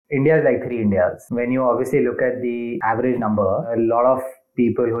India is like three Indias. When you obviously look at the average number, a lot of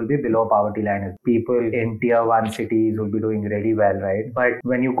people who will be below poverty line, people in tier one cities will be doing really well, right? But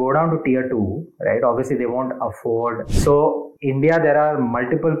when you go down to tier two, right, obviously they won't afford. So India, there are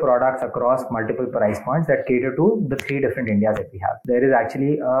multiple products across multiple price points that cater to the three different Indias that we have. There is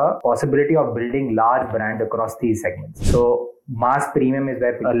actually a possibility of building large brands across these segments. So mass premium is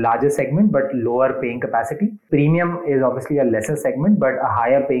where a larger segment but lower paying capacity. Premium is obviously a lesser segment but a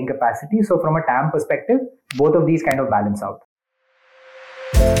higher paying capacity. So from a TAM perspective, both of these kind of balance out.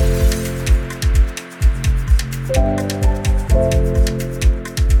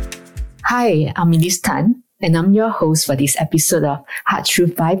 Hi, I'm Elise Tan, and I'm your host for this episode of Hard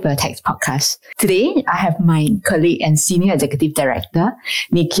Truth by Vertex podcast. Today, I have my colleague and Senior Executive Director,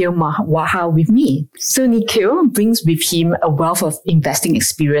 Nikhil Marwaha, with me. So Nikhil brings with him a wealth of investing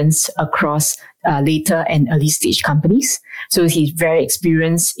experience across later and early stage companies. So he's very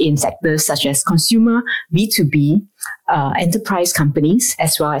experienced in sectors such as consumer, B2B, enterprise companies,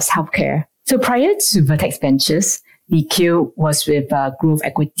 as well as healthcare. So prior to Vertex Ventures, Nikhil was with a growth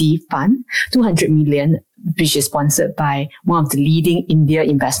equity fund, 200 million, which is sponsored by one of the leading India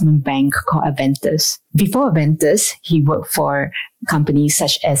investment bank called Aventus. Before Aventus, he worked for companies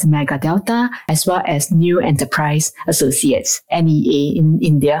such as Mega Delta, as well as New Enterprise Associates, NEA in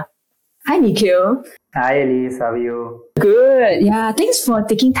India. Hi, Nikhil. Hi, Elise. How are you? Good. Yeah, thanks for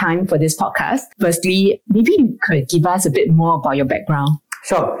taking time for this podcast. Firstly, maybe you could give us a bit more about your background.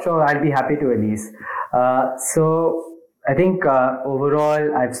 Sure. I'll be happy to, Elise. So I think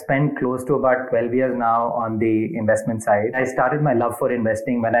overall, I've spent close to about 12 years now on the investment side. I started my love for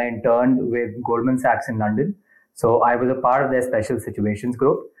investing when I interned with Goldman Sachs in London. So I was a part of their special situations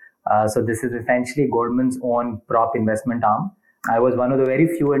group. So this is essentially Goldman's own prop investment arm. I was one of the very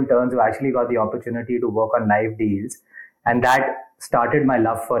few interns who actually got the opportunity to work on live deals. And that started my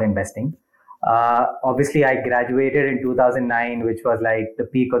love for investing. Obviously, I graduated in 2009, which was like the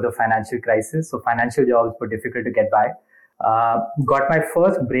peak of the financial crisis. So financial jobs were difficult to get by. Got my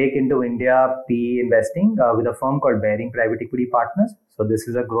first break into India PE investing with a firm called Baring Private Equity Partners. So this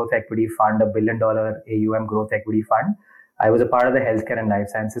is a growth equity fund, $1 billion AUM growth equity fund. I was a part of the healthcare and life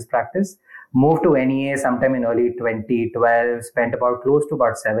sciences practice. Moved to NEA sometime in early 2012, spent close to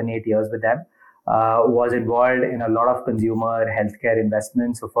about 7-8 years with them. Was involved in a lot of consumer healthcare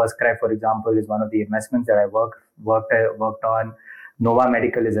investments. So FirstCry, for example, is one of the investments that I worked on. Nova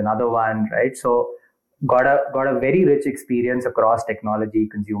Medical is another one, right? So got a very rich experience across technology,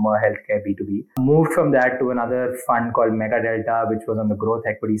 consumer, healthcare, B2B. Moved from that to another fund called Mega Delta, which was on the growth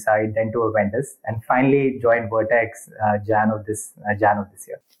equity side, then to Aventus, and finally joined Vertex Jan of this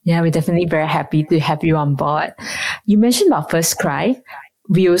year. Yeah, we're definitely very happy to have you on board. You mentioned about FirstCry.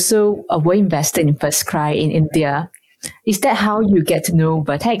 We also were invested in FirstCry in India. Is that how you get to know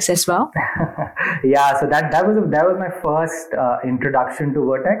Vertex as well? Yeah, so that was my first introduction to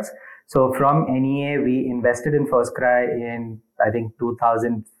Vertex. So from NEA, we invested in FirstCry in, I think,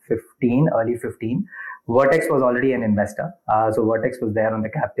 2015, early 15. Vertex was already an investor. So Vertex was there on the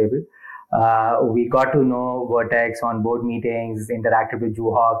cap table. We got to know Vertex on board meetings, interacted with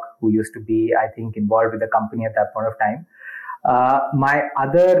Juhok, who used to be, I think, involved with the company at that point of time. My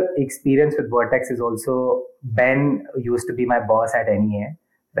other experience with Vertex is also Ben used to be my boss at NEA,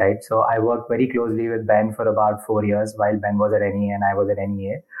 right? So I worked very closely with Ben for about 4 years while Ben was at NEA and I was at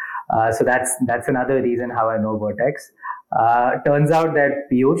NEA. So that's another reason how I know Vertex. Turns out that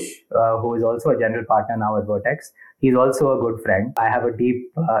Piyush, who is also a general partner now at Vertex, he's also a good friend. I have a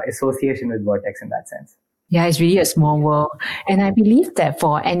deep association with Vertex in that sense. Yeah, it's really a small world. And I believe that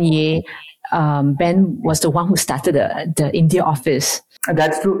for NEA, Ben was the one who started the India office.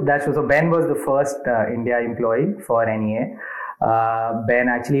 That's true. So Ben was the first India employee for NEA. Ben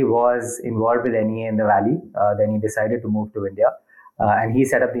actually was involved with NEA in the Valley. Then he decided to move to India. And he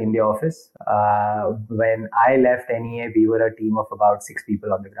set up the India office. When I left NEA, we were a team of about 6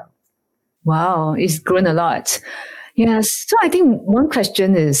 people on the ground. Wow, it's grown a lot. Yes. So I think one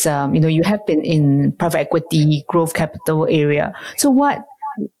question is, you have been in private equity, growth capital area. So what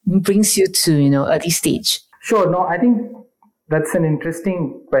brings you to, early stage? Sure. No, I think that's an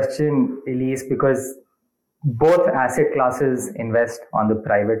interesting question, Elise, because both asset classes invest on the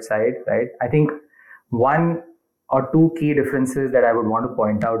private side, right? I think one or two key differences that I would want to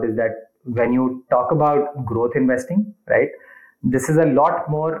point out is that when you talk about growth investing, right, this is a lot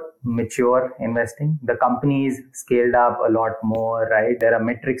more mature investing. The company's scaled up a lot more, right? There are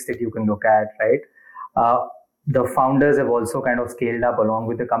metrics that you can look at, right? The founders have also kind of scaled up along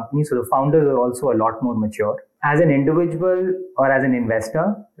with the company. So the founders are also a lot more mature. As an individual or as an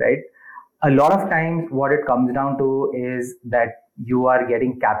investor, right? A lot of times what it comes down to is that you are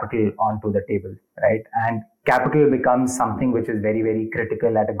getting capital onto the table, right? And capital becomes something which is very, very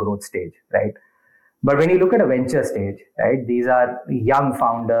critical at a growth stage, right? But when you look at a venture stage, right, these are young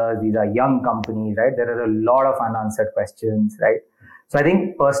founders, these are young companies, right? There are a lot of unanswered questions, right? So I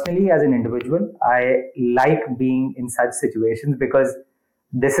think personally, as an individual, I like being in such situations because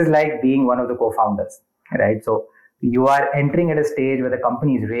this is like being one of the co-founders, right? So you are entering at a stage where the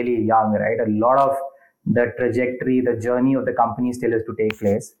company is really young, right? A lot of the trajectory, the journey of the company still is to take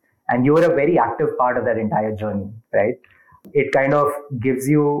place. And you are a very active part of that entire journey, right? It kind of gives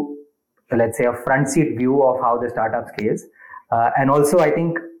you, let's say, a front seat view of how the startup scales. And also, I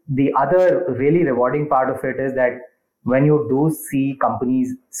think the other really rewarding part of it is that when you do see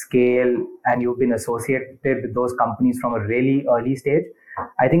companies scale and you've been associated with those companies from a really early stage,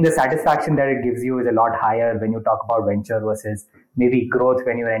 I think the satisfaction that it gives you is a lot higher when you talk about venture versus maybe growth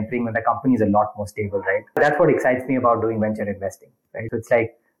when you're entering when the company is a lot more stable, right? That's what excites me about doing venture investing, right? So it's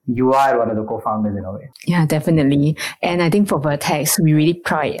like you are one of the co-founders in a way. Yeah, definitely. And I think for Vertex, we really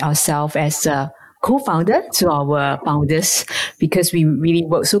pride ourselves as a co-founder to our founders because we really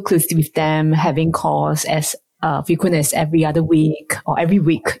work so closely with them, having calls as frequent as every other week or every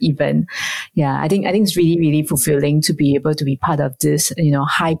week even. Yeah, I think it's really, really fulfilling to be able to be part of this,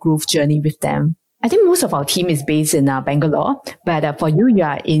 high growth journey with them. I think most of our team is based in Bangalore, but for you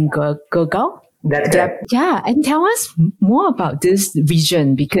are in Gurgaon. That's correct. Yeah, and tell us more about this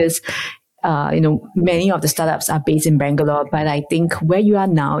region because many of the startups are based in Bangalore, but I think where you are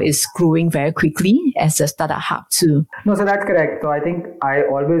now is growing very quickly as a startup hub too. No, so that's correct. So I think I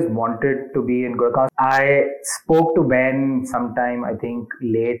always wanted to be in Gurgaon. I spoke to Ben sometime, I think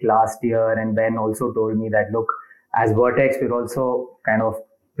late last year, and Ben also told me that, look, as Vertex, we're also kind of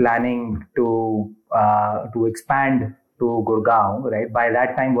planning to expand to Gurgaon, right? By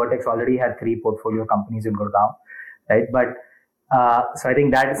that time, Vertex already had 3 portfolio companies in Gurgaon, right? But so I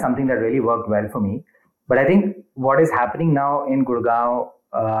think that is something that really worked well for me. But I think what is happening now in Gurgaon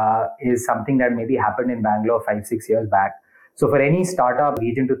is something that maybe happened in Bangalore 5-6 years back. So for any startup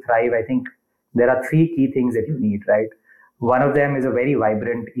region to thrive, I think there are 3 key things that you need, right? One of them is a very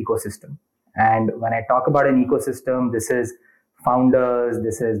vibrant ecosystem. And when I talk about an ecosystem, this is founders,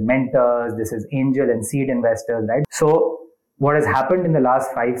 this is mentors, this is angel and seed investors, right? So what has happened in the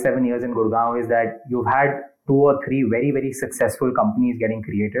last 5-7 years in Gurgaon is that you've had 2 or 3 very, very successful companies getting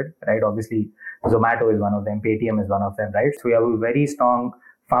created, right? Obviously, Zomato is one of them, Paytm is one of them, right? So we have a very strong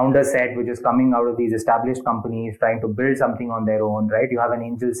founder set, which is coming out of these established companies, trying to build something on their own, right? You have an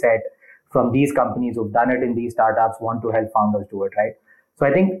angel set from these companies who've done it in these startups, want to help founders do it, right? So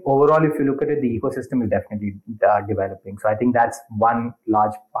I think overall, if you look at it, the ecosystem is definitely developing. So I think that's one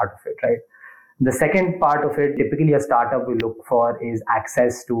large part of it, right? The second part of it, typically a startup will look for is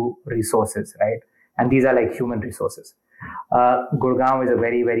access to resources, right? And these are like human resources. Gurgaon is a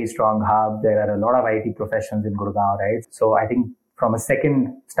very, very strong hub. There are a lot of IT professionals in Gurgaon, right? So I think from a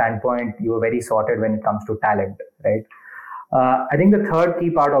second standpoint, you are very sorted when it comes to talent, right? I think the third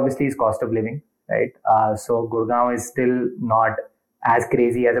key part obviously is cost of living, right? So Gurgaon is still not as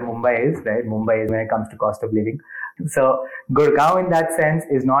crazy as a Mumbai is, right? Mumbai is when it comes to cost of living. So Gurgaon in that sense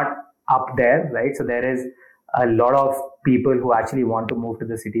is not up there, right? So there is a lot of people who actually want to move to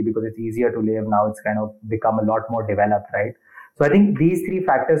the city because it's easier to live now. It's kind of become a lot more developed, right? So I think these 3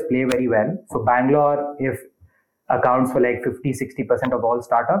 factors play very well. So Bangalore, if accounts for like 50-60% of all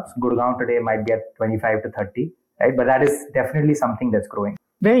startups, Gurgaon today might be at 25 to 30, right? But that is definitely something that's growing.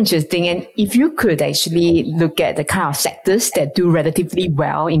 Very interesting. And if you could actually look at the kind of sectors that do relatively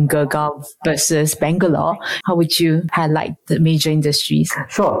well in Gurgaon versus Bangalore, how would you highlight the major industries?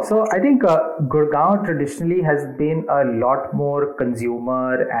 Sure. So I think Gurgaon traditionally has been a lot more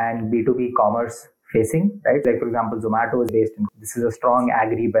consumer and B2B commerce facing, right? Like, for example, Zomato is based in, this is a strong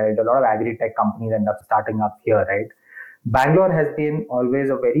agri belt. A lot of agri-tech companies end up starting up here, right? Bangalore has been always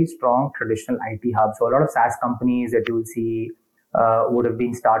a very strong traditional IT hub. So a lot of SaaS companies that you will see would have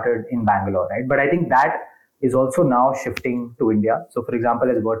been started in Bangalore, right? But I think that is also now shifting to India. So for example,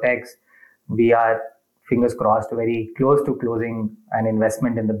 as Vertex, we are, fingers crossed, very close to closing an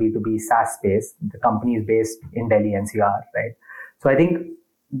investment in the B2B SaaS space. The company is based in Delhi NCR, right? So I think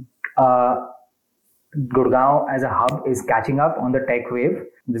Gurgaon as a hub is catching up on the tech wave.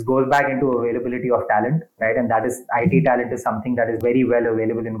 This goes back into availability of talent, right? And that is IT talent is something that is very well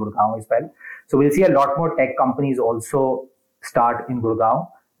available in Gurgaon as well. So we'll see a lot more tech companies also start in Gurgaon,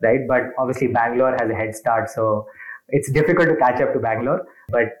 right? But obviously Bangalore has a head start, so it's difficult to catch up to Bangalore.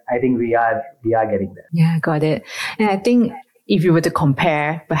 But I think we are getting there. Yeah, got it. And I think if you were to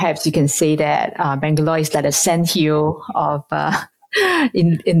compare, perhaps you can say that Bangalore is like a sandhill of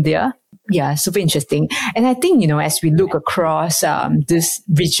in India. Yeah, super interesting. And I think, as we look across this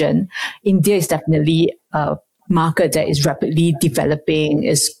region, India is definitely a market that is rapidly developing,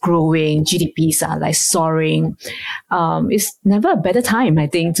 is growing, GDPs are like soaring. It's never a better time, I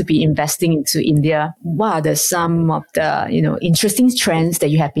think, to be investing into India. What are some of the, interesting trends that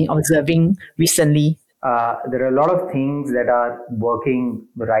you have been observing recently? There are a lot of things that are working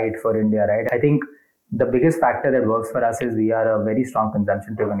right for India, right? I think the biggest factor that works for us is we are a very strong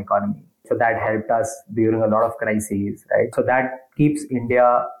consumption-driven economy. So that helped us during a lot of crises, right? So that keeps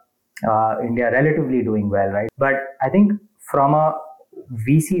India relatively doing well, right? But I think from a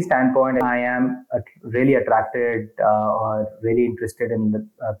VC standpoint, I am really attracted or really interested in the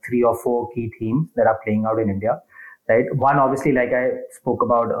three or four key themes that are playing out in India, right? One, obviously, like I spoke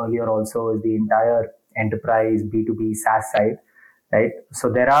about earlier also, is the entire enterprise B2B SaaS side, right? So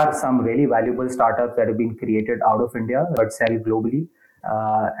there are some really valuable startups that have been created out of India but sell globally.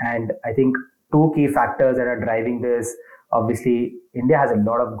 And I think two key factors that are driving this, obviously, India has a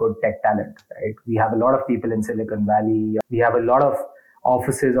lot of good tech talent, right? We have a lot of people in Silicon Valley. We have a lot of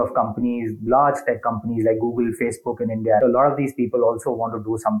offices of companies, large tech companies like Google, Facebook in India. A lot of these people also want to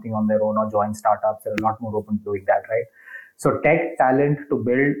do something on their own or join startups. They're a lot more open to doing that, right? So tech talent to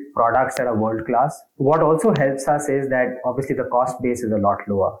build products that are world class. What also helps us is that obviously the cost base is a lot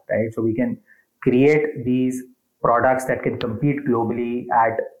lower, right? So we can create these products that can compete globally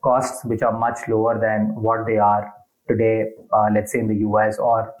at costs which are much lower than what they are today, let's say in the US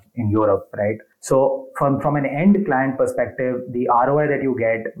or in Europe, right? So from an end client perspective, the ROI that you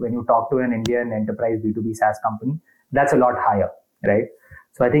get when you talk to an Indian enterprise B2B SaaS company, that's a lot higher, right?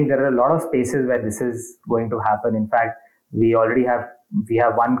 So I think there are a lot of spaces where this is going to happen. In fact, we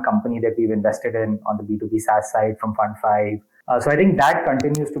have one company that we've invested in on the B2B SaaS side from Fund 5. So I think that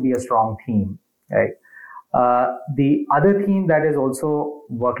continues to be a strong theme, right? The other theme that is also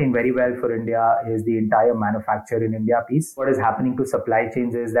working very well for India is the entire manufacture in India piece. What is happening to supply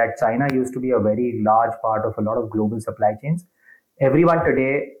chains is that China used to be a very large part of a lot of global supply chains. Everyone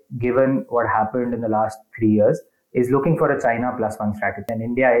today, given what happened in the last 3 years, is looking for a China plus one strategy. And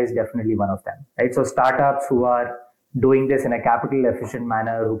India is definitely one of them, right? So startups who are doing this in a capital efficient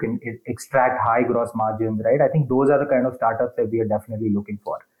manner, who can extract high gross margins, right? I think those are the kind of startups that we are definitely looking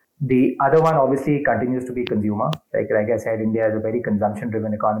for. The other one obviously continues to be consumer. Like I said, India is a very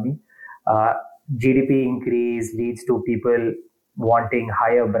consumption-driven economy. GDP increase leads to people wanting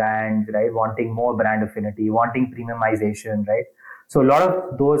higher brands, right? Wanting more brand affinity, wanting premiumization, right? So a lot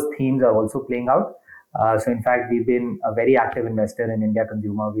of those themes are also playing out. So in fact, we've been a very active investor in India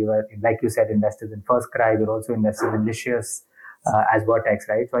consumer. We were, like you said, investors in First Cry. We're also invested in Licious as Vertex,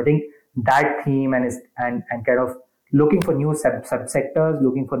 right? So I think that theme and kind of looking for new subsectors,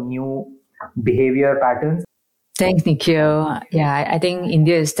 looking for new behavior patterns. Thanks, Nikhil. Yeah, I think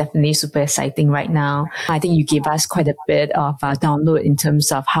India is definitely super exciting right now. I think you gave us quite a bit of download in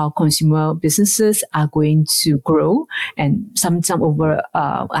terms of how consumer businesses are going to grow and some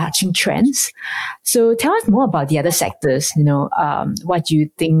overarching trends. So tell us more about the other sectors. What do you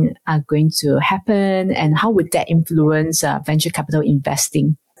think are going to happen and how would that influence venture capital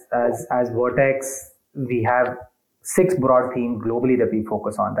investing? As Vertex, we have 6 broad themes globally that we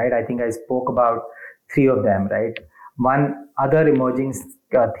focus on, right? I think I spoke about 3 of them, right? One other emerging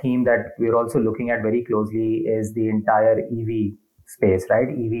theme that we're also looking at very closely is the entire EV space, right?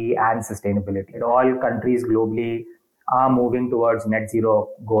 EV and sustainability. All countries globally are moving towards net zero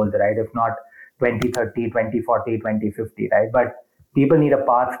goals, right? If not 2030, 2040, 2050, right? But people need a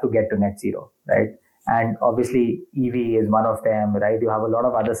path to get to net zero, right? And obviously EV is one of them, right? You have a lot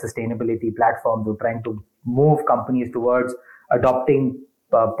of other sustainability platforms who are trying to move companies towards adopting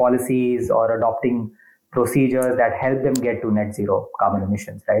policies or adopting procedures that help them get to net zero carbon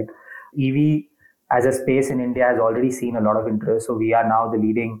emissions, right? EV as a space in India has already seen a lot of interest. So we are now the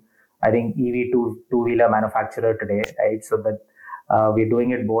leading, I think, EV two-wheeler manufacturer today, right? So that we're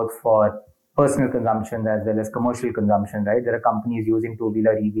doing it both for personal consumption as well as commercial consumption, right? There are companies using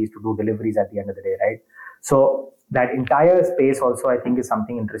two-wheeler EVs to do deliveries at the end of the day, right? So that entire space also, I think, is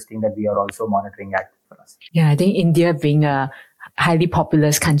something interesting that we are also monitoring at for us. Yeah, I think India being a highly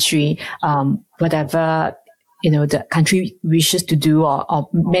populous country, whatever the country wishes to do or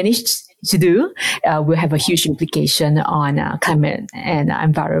manage to do will have a huge implication on climate and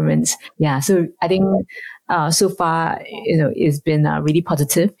environment. Yeah, so I think so far it's been really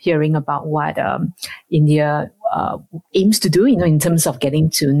positive hearing about what India aims to do in terms of getting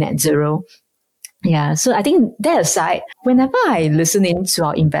to net zero. Yeah, so I think that aside, whenever I listen into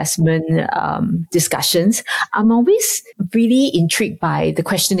our investment discussions, I'm always really intrigued by the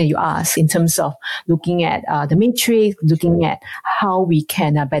question that you ask in terms of looking at the matrix, looking at how we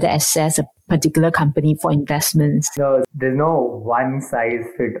can better assess a particular company for investments. No, there's no one size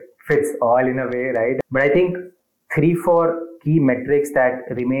fits all in a way, right? But I think three, four key metrics that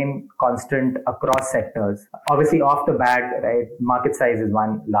remain constant across sectors. Obviously, off the bat, right, market size is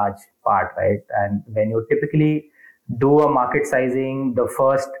one large part, right? And when you typically do a market sizing, the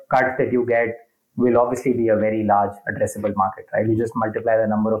first cut that you get will obviously be a very large addressable market, right? You just multiply the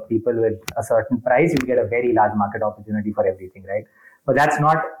number of people with a certain price, you get a very large market opportunity for everything, right? But that's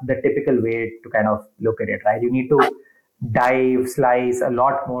not the typical way to kind of look at it, right? You need to dive, slice a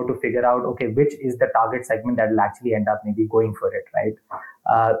lot more to figure out, okay, which is the target segment that will actually end up maybe going for it,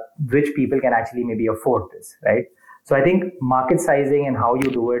 right? Which people can actually maybe afford this, right? So I think market sizing and how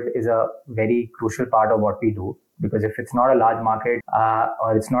you do it is a very crucial part of what we do, because if it's not a large market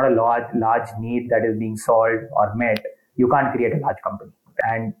or it's not a large need that is being solved or met, you can't create a large company.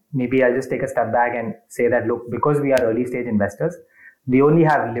 And maybe I'll just take a step back and say that, look, because we are early stage investors, we only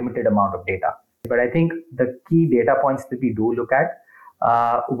have limited amount of data. But I think the key data points that we do look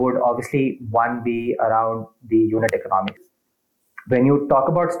at would obviously one be around the unit economics. When you talk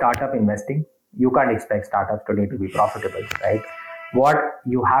about startup investing, you can't expect startups today to be profitable, right? What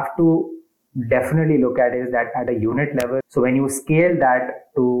you have to definitely look at is that at a unit level. So when you scale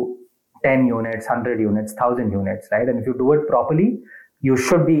that to 10 units, 100 units, 1,000 units, right? And if you do it properly, you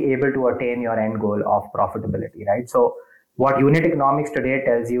should be able to attain your end goal of profitability, right? So what unit economics today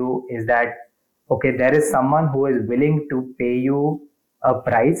tells you is that, okay, there is someone who is willing to pay you a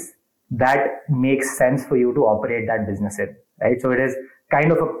price that makes sense for you to operate that business in, right? So it is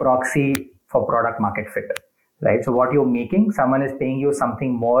kind of a proxy for product market fit, right? So what you're making, someone is paying you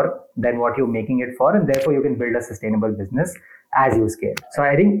something more than what you're making it for, and therefore you can build a sustainable business as you scale. So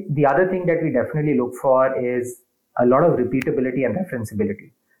I think the other thing that we definitely look for is a lot of repeatability and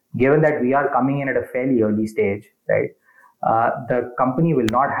referenceability. Given that we are coming in at a fairly early stage, right? The company will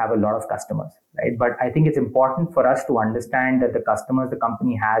not have a lot of customers, right? But I think it's important for us to understand that the customers the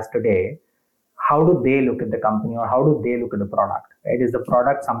company has today, how do they look at the company or how do they look at the product, right? Is the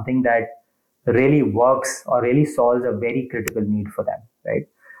product something that really works or really solves a very critical need for them, right?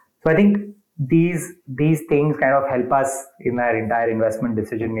 So I think these things kind of help us in our entire investment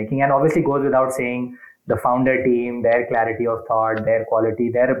decision making, and obviously goes without saying the founder team, their clarity of thought, their quality,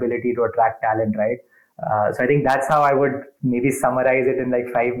 their ability to attract talent, right? So I think that's how I would maybe summarize it in like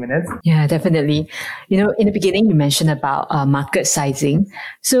 5 minutes. Yeah, definitely. In the beginning, you mentioned about market sizing.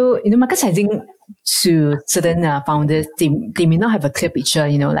 So, market sizing to certain founders, they may not have a clear picture,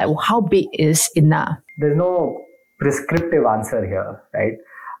 like how big is enough? There's no prescriptive answer here, right?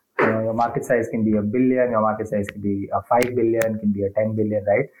 Your market size can be a billion, your market size can be a 5 billion, can be a 10 billion,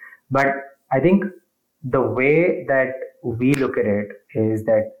 right? But I think the way that we look at it is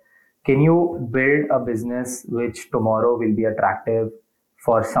that, can you build a business which tomorrow will be attractive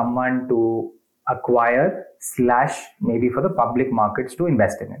for someone to acquire / maybe for the public markets to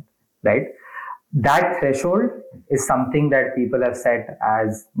invest in it, right? That threshold is something that people have set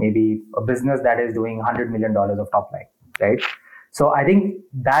as maybe a business that is doing $100 million of top line, right? So I think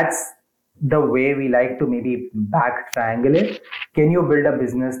that's the way we like to maybe back triangulate. Can you build a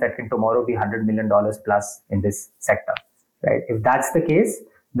business that can tomorrow be $100 million plus in this sector, right? If that's the case,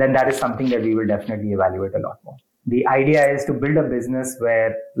 then that is something that we will definitely evaluate a lot more. The idea is to build a business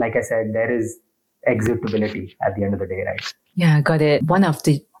where, like I said, there is executability at the end of the day, right? Yeah, got it. One of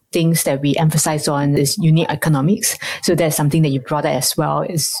the things that we emphasize on is unit economics. So that's something that you brought up as well.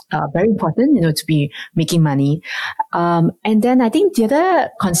 Is very important, to be making money. And then I think the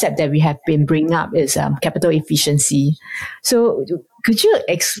other concept that we have been bringing up is capital efficiency. So could you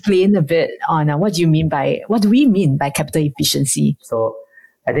explain a bit on what do we mean by capital efficiency? So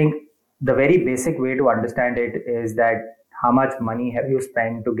I think the very basic way to understand it is that how much money have you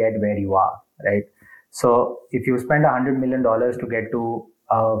spent to get where you are, right? So if you spend $100 million to get to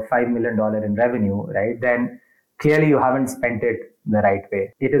 $5 million in revenue, right, then clearly you haven't spent it the right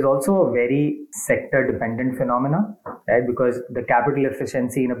way. It is also a very sector dependent phenomena, right? Because the capital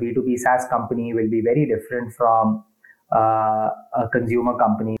efficiency in a B2B SaaS company will be very different from a consumer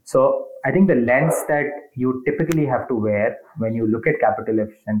company. So I think the lens that you typically have to wear when you look at capital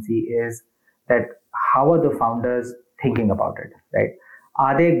efficiency is that how are the founders thinking about it, right?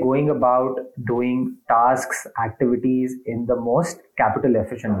 Are they going about doing tasks, activities in the most capital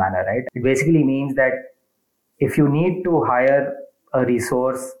efficient manner, right? It basically means that if you need to hire a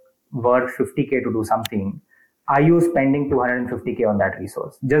resource worth 50K to do something, are you spending 250K on that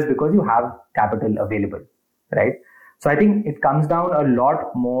resource just because you have capital available, right? So I think it comes down a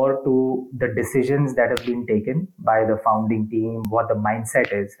lot more to the decisions that have been taken by the founding team, what the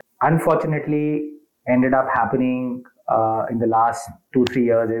mindset is. Unfortunately, ended up happening in the last 2-3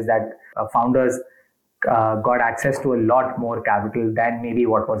 years is that founders got access to a lot more capital than maybe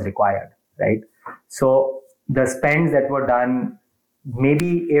what was required, right? So the spends that were done,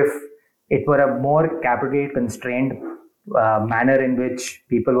 maybe if it were a more capital constrained manner in which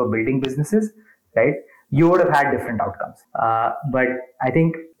people were building businesses, right, you would have had different outcomes. But I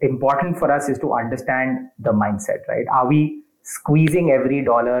think important for us is to understand the mindset, right? Are we squeezing every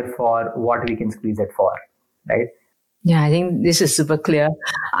dollar for what we can squeeze it for, right? Yeah, I think this is super clear.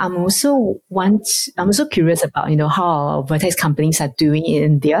 I'm also curious about, how Vertex companies are doing in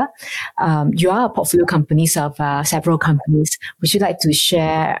India. You are a portfolio companies of several companies. Would you like to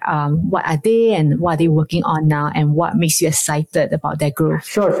share what are they and what are they working on now and what makes you excited about their growth?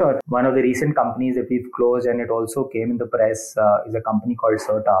 Sure. One of the recent companies that we've closed and it also came in the press is a company called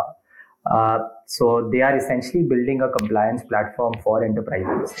Certa. So they are essentially building a compliance platform for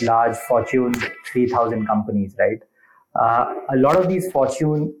enterprises, large Fortune 3000 companies, right? A lot of these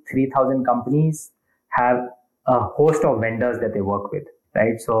Fortune 3000 companies have a host of vendors that they work with,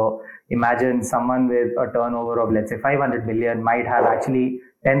 right? So imagine someone with a turnover of, let's say, 500 million might have actually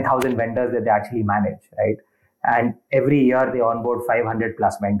 10,000 vendors that they actually manage, right? And every year they onboard 500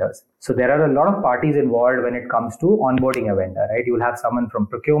 plus vendors. So there are a lot of parties involved when it comes to onboarding a vendor, right? You'll have someone from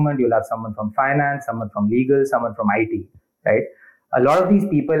procurement, you'll have someone from finance, someone from legal, someone from IT, right? A lot of these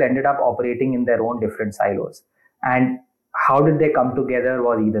people ended up operating in their own different silos. And how did they come together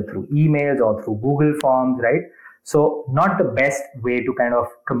was either through emails or through Google Forms, right? So not the best way to kind of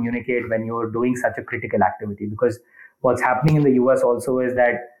communicate when you're doing such a critical activity, because what's happening in the US also is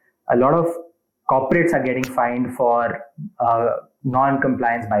that a lot of corporates are getting fined for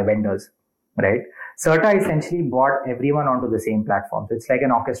non-compliance by vendors, right? Certa essentially brought everyone onto the same platform. So it's like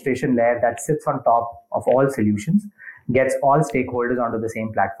an orchestration layer that sits on top of all solutions, gets all stakeholders onto the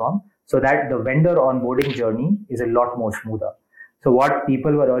same platform so that the vendor onboarding journey is a lot more smoother. So what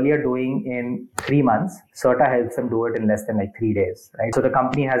people were earlier doing in 3 months, Certa helps them do it in less than like 3 days, right? So the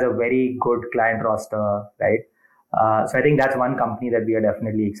company has a very good client roster, right? So I think that's one company that we are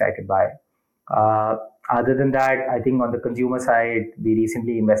definitely excited by. Other than that, I think on the consumer side, we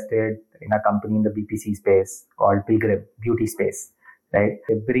recently invested in a company in the BPC space called Pilgrim Beauty Space, right?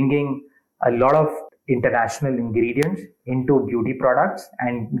 They're bringing a lot of international ingredients into beauty products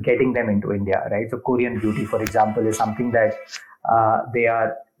and getting them into India, right? So Korean beauty, for example, is something that they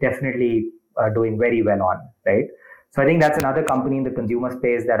are definitely doing very well on, right? So I think that's another company in the consumer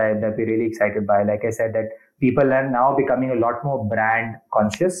space that we're really excited by. Like I said, that people are now becoming a lot more brand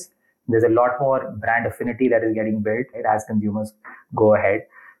conscious. There's a lot more brand affinity that is getting built as consumers go ahead.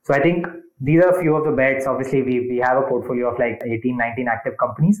 So I think these are a few of the bets. Obviously, we have a portfolio of like 18, 19 active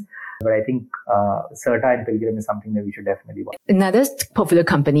companies. But I think Certa and Pilgrim is something that we should definitely watch. Another popular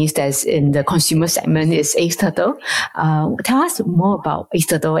company that's in the consumer segment is Ace Turtle. Tell us more about Ace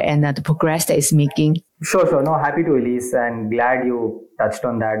Turtle and the progress that it's making. Sure. No, happy to, Elise, and glad you touched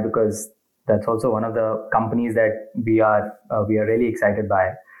on that because that's also one of the companies that we are really excited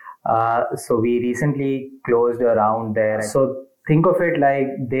by. So we recently closed a round there. So think of it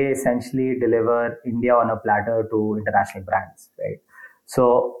like they essentially deliver India on a platter to international brands, right?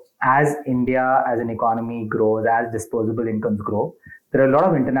 So as India as an economy grows, as disposable incomes grow, there are a lot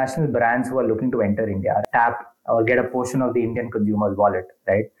of international brands who are looking to enter India, tap or get a portion of the Indian consumer's wallet,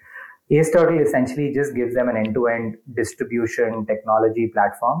 right? Ace Turtle essentially just gives them an end-to-end distribution technology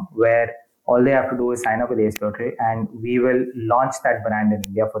platform where all they have to do is sign up with Ace Turtle and we will launch that brand in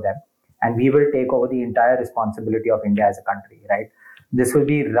India for them. And we will take over the entire responsibility of India as a country, right? This will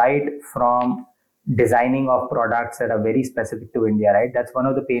be right from designing of products that are very specific to India, right? That's one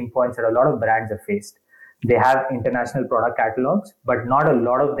of the pain points that a lot of brands have faced. They have international product catalogs, but not a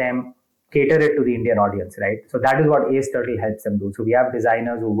lot of them cater it to the Indian audience, right? So that is what Ace Turtle helps them do. So we have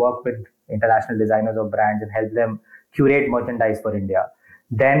designers who work with international designers of brands and help them curate merchandise for India.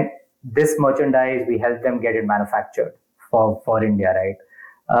 Then this merchandise, we help them get it manufactured for India,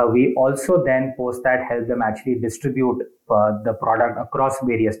 right? We also then post that help them actually distribute the product across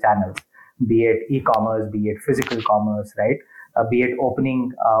various channels, be it e-commerce, be it physical commerce, right? Be it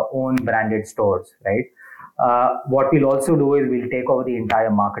opening own branded stores, right? What we'll also do is we'll take over the entire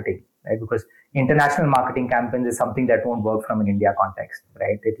marketing, right? Because international marketing campaigns is something that won't work from an India context,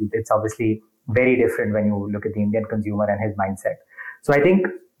 right? It's obviously very different when you look at the Indian consumer and his mindset. So I think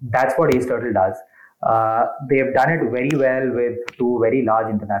that's what Ace Turtle does. They've done it very well with two very large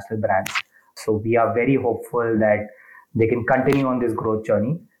international brands. So we are very hopeful that they can continue on this growth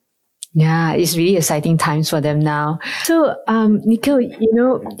journey. Yeah, it's really exciting times for them now. So, Nikhil,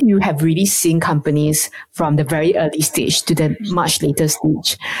 you have really seen companies from the very early stage to the much later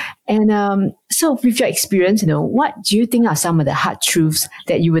stage. And so with your experience, what do you think are some of the hard truths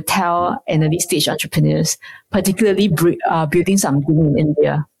that you would tell an early stage entrepreneurs, particularly building something in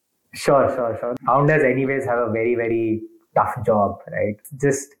India? Sure. Founders anyways have a very, very tough job, right?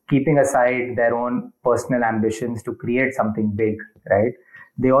 Just keeping aside their own personal ambitions to create something big, right?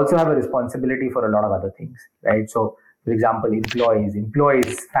 They also have a responsibility for a lot of other things, right? So, for example,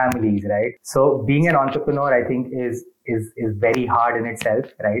 employees, families, right? So being an entrepreneur, I think is very hard in itself,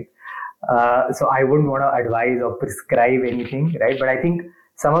 right? So I wouldn't want to advise or prescribe anything, right? But I think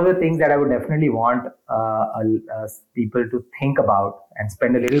some of the things that I would definitely want people to think about and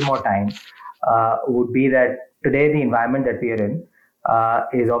spend a little more time would be that today the environment that we are in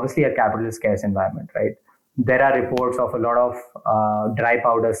is obviously a capital scarce environment, right? There are reports of a lot of dry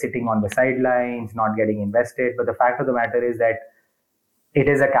powder sitting on the sidelines, not getting invested. But the fact of the matter is that it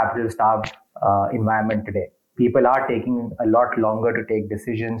is a capital starved environment today. People are taking a lot longer to take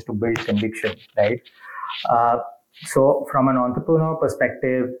decisions to build conviction, right? Uh, so, from an entrepreneur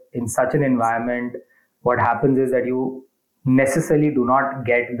perspective, in such an environment, what happens is that you necessarily do not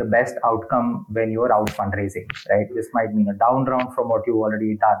get the best outcome when you're out fundraising, right? This might mean a down round from what you've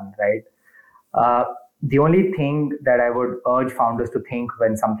already done, right? Uh, the only thing that I would urge founders to think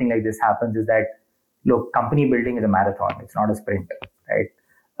when something like this happens is that, look, company building is a marathon, it's not a sprint, right?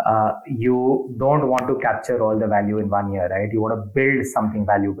 You don't want to capture all the value in 1 year, right? You want to build something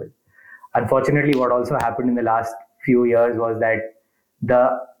valuable. Unfortunately, what also happened in the last few years was that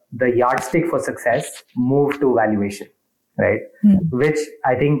the yardstick for success moved to valuation, right? Which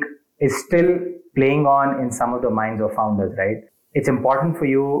I think is still playing on in some of the minds of founders, right? It's important for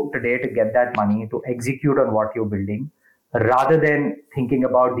you today to get that money to execute on what you're building rather than thinking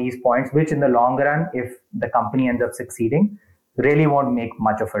about these points, which in the long run, if the company ends up succeeding, really won't make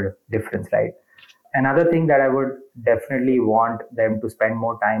much of a difference, right? Another thing that I would definitely want them to spend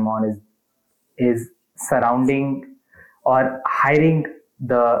more time on is surrounding or hiring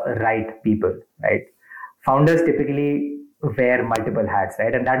the right people, right? Founders typically wear multiple hats,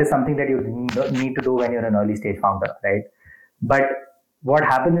 right? And that is something that you need to do when you're an early stage founder, right? But what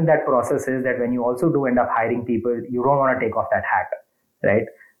happens in that process is that when you also do end up hiring people, you don't want to take off that hat, right?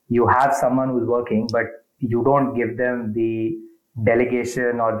 You have someone who's working, but you don't give them the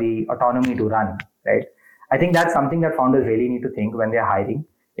delegation or the autonomy to run, right? I think that's something that founders really need to think when they're hiring.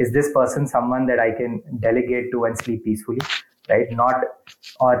 Is this person someone that I can delegate to and sleep peacefully, right? Not,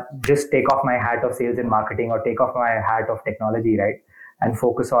 or just take off my hat of sales and marketing or take off my hat of technology, right? And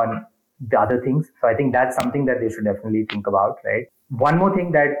focus on the other things. So I think that's something that they should definitely think about, right? One more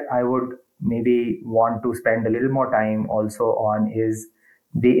thing that I would maybe want to spend a little more time also on is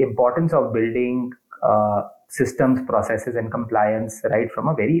the importance of building systems, processes, and compliance right from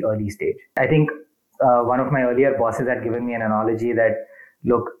a very early stage. I think one of my earlier bosses had given me an analogy that,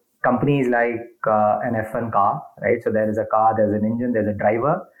 look, companies like an F1 car, right? So there is a car, there's an engine, there's a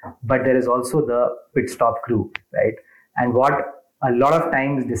driver, but there is also the pit stop crew, right? And what a lot of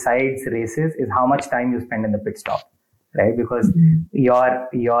times decides races is how much time you spend in the pit stop, right? Because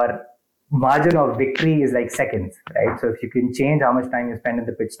your margin of victory is like seconds, right? So if you can change how much time you spend in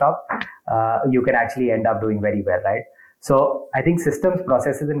the pit stop, you can actually end up doing very well, right? So I think systems,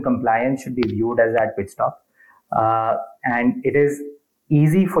 processes, and compliance should be viewed as that pit stop. And it is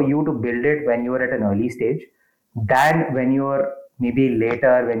easy for you to build it when you're at an early stage than when you're maybe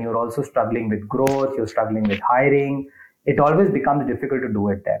later, when you're also struggling with growth, you're struggling with hiring. It always becomes difficult to do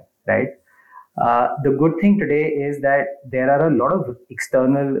it then, right? The good thing today is that there are a lot of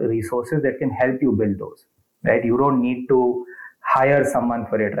external resources that can help you build those, right? You don't need to hire someone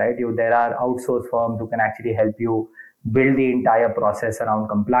for it, right? There are outsource firms who can actually help you build the entire process around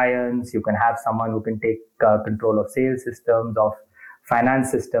compliance. You can have someone who can take control of sales systems, of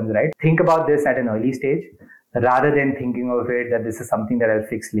finance systems, right? Think about this at an early stage rather than thinking of it that this is something that I'll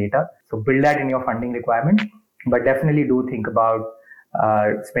fix later. So build that in your funding requirement, but definitely do think about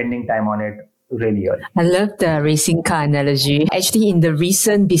spending time on it really early. I love the racing car analogy. Actually, in the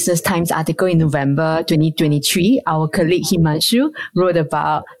recent Business Times article in November 2023, our colleague Himanshu wrote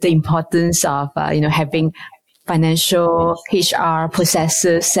about the importance of having financial HR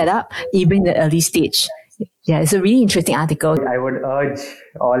processes set up even in the early stage. Yeah, it's a really interesting article. I would urge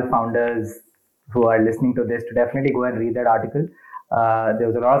all founders who are listening to this to definitely go and read that article. There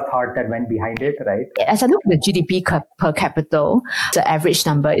was a lot of thought that went behind it, right? As I look at the GDP per capita, the average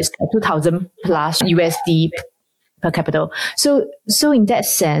number is 2,000 plus USD per capita. So in that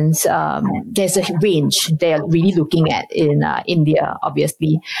sense, there's a range they're really looking at in India,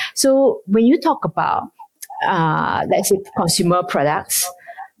 obviously. So when you talk about, let's say, consumer products,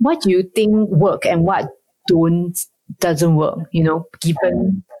 what do you think work and what doesn't work?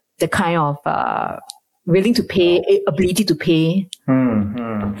 Given the kind of willing to pay, ability to pay.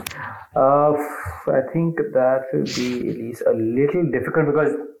 I think that will be at least a little difficult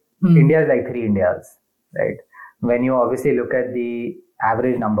because India is like three Indias, right? When you obviously look at the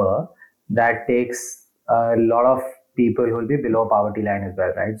average number, that takes a lot of people who will be below poverty line as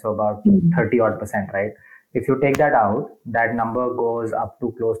well, right? So about 30 odd percent, right? If you take that out, that number goes up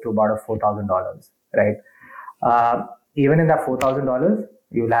to close to about $4,000, right? Even in that $4,000,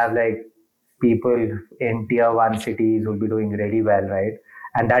 you'll have like people in tier one cities who'll be doing really well, right?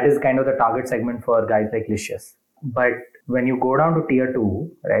 And that is kind of the target segment for guys like Licious. But when you go down to tier two,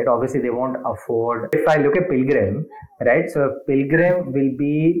 right, obviously they won't afford. If I look at Pilgrim, right, so Pilgrim will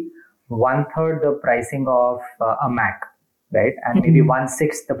be 1/3 the pricing of a Mac, right, and maybe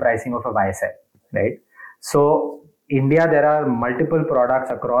 1/6 the pricing of a YSL, right. So India, there are multiple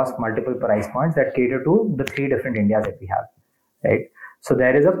products across multiple price points that cater to the three different Indias that we have, right. So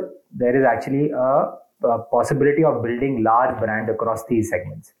there is actually a possibility of building large brands across these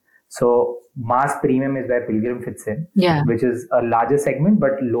segments. So mass premium is where Pilgrim fits in, which is a larger segment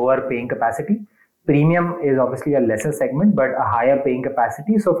but lower paying capacity. Premium is obviously a lesser segment but a higher paying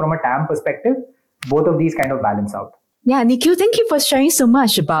capacity. So from a TAM perspective, both of these kind of balance out. Yeah, Nikhil, thank you for sharing so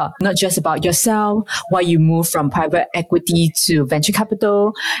much about not just about yourself, why you moved from private equity to venture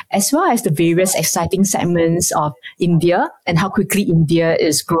capital, as well as the various exciting segments of India and how quickly India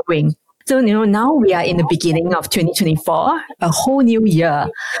is growing. So, now we are in the beginning of 2024, a whole new year.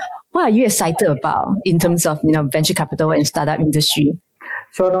 What are you excited about in terms of, venture capital and startup industry?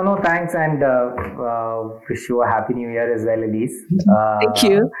 Sure, no, thanks, and wish you a happy new year as well, Elise. Thank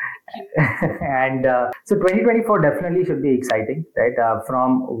you. And so 2024 definitely should be exciting, right?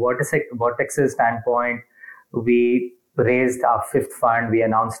 From Vortex's standpoint, we raised our fifth fund. We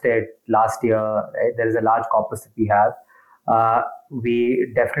announced it last year. Right? There is a large corpus that we have.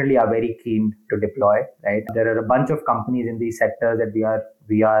 We definitely are very keen to deploy. Right? There are a bunch of companies in these sectors that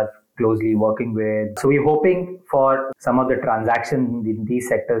we are closely working with. So we're hoping for some of the transactions in these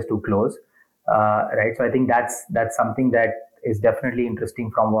sectors to close. Right? So I think that's something that is definitely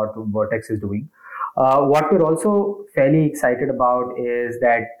interesting from what Vortex is doing. What we're also fairly excited about is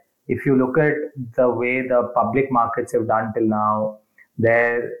that if you look at the way the public markets have done till now,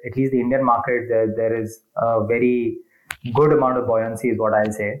 at least the Indian market, there is a very good amount of buoyancy is what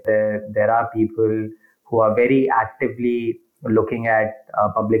I'll say. There are people who are very actively looking at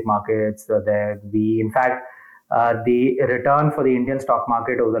public markets. In fact, the return for the Indian stock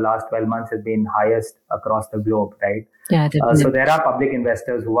market over the last 12 months has been highest across the globe, right? Yeah, so there are public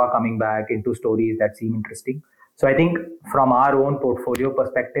investors who are coming back into stories that seem interesting. So I think from our own portfolio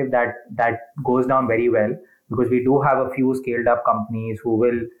perspective, that goes down very well because we do have a few scaled up companies who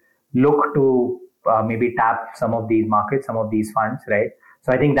will look to maybe tap some of these markets, some of these funds, right?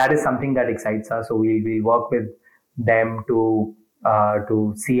 So I think that is something that excites us. So we work with them to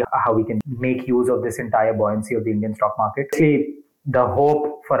see how we can make use of this entire buoyancy of the Indian stock market. Actually, the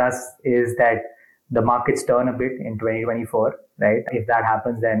hope for us is that the markets turn a bit in 2024, right? If that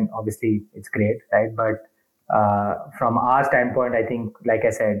happens, then obviously it's great, right? But from our standpoint, I think, like I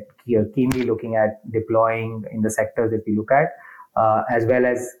said, keenly looking at deploying in the sectors that we look at, as well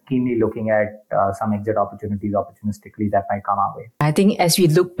as keenly looking at some exit opportunities opportunistically that might come our way. I think as we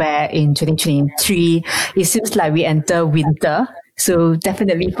look back in 2023, it seems like we enter winter. So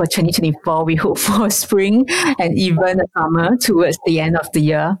definitely for 2024, we hope for spring and even a summer towards the end of the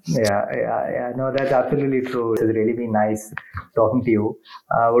year. Yeah. No, that's absolutely true. It's really been nice talking to you.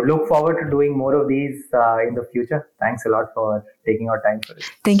 Would look forward to doing more of these in the future. Thanks a lot for taking our time for it.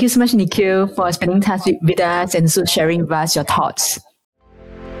 Thank you so much, Nikhil, for spending time with us and also sharing with us your thoughts.